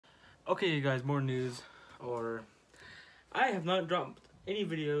Okay, you guys, more news. Or I have not dropped any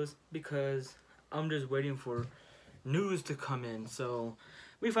videos because I'm just waiting for news to come in. So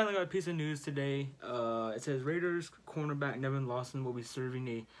we finally got a piece of news today. It says Raiders cornerback Nevin Lawson will be serving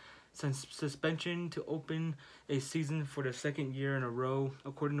a suspension to open a season for the second year in a row.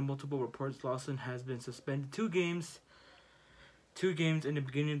 According to multiple reports, Lawson has been suspended two games in the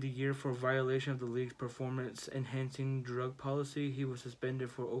beginning of the year for violation of the league's performance-enhancing drug policy. He was suspended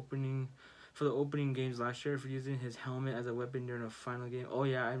for the opening games last year for using his helmet as a weapon during a final game. Oh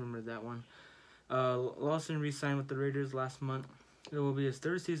yeah, I remember that one. Lawson re-signed with the Raiders last month. It will be his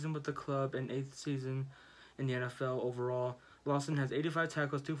third season with the club and eighth season in the NFL overall. Lawson has 85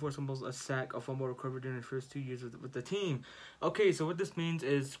 tackles, 2 forced fumbles, a sack, a fumble recovered during his first 2 years with the team. Okay, so what this means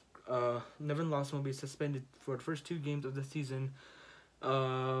is Nevin Lawson will be suspended for the first 2 games of the season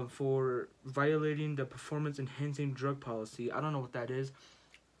for violating the performance-enhancing drug policy. I don't know what that is,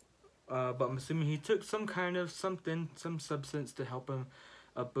 but I'm assuming he took some substance to help him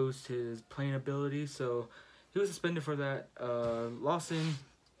boost his playing ability. So he was suspended for that. Lawson,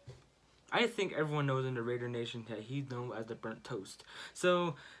 I think everyone knows in the Raider Nation that he's known as the burnt toast.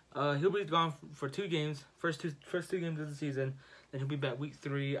 So he'll be gone for 2 games, first two games of the season. Then he'll be back week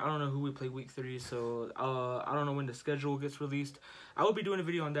 3. I don't know who we play week 3, so I don't know when the schedule gets released. I will be doing a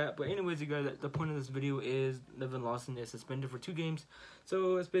video on that. But anyways, you guys, the point of this video is Nevin Lawson is suspended for 2 games.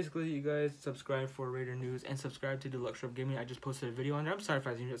 So it's basically, you guys subscribe for Raider news and subscribe to DeluxeShruB Gaming. I just posted a video on there. I'm sorry if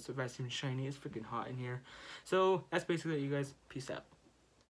I seem shiny. It's freaking hot in here. So that's basically it, you guys. Peace out.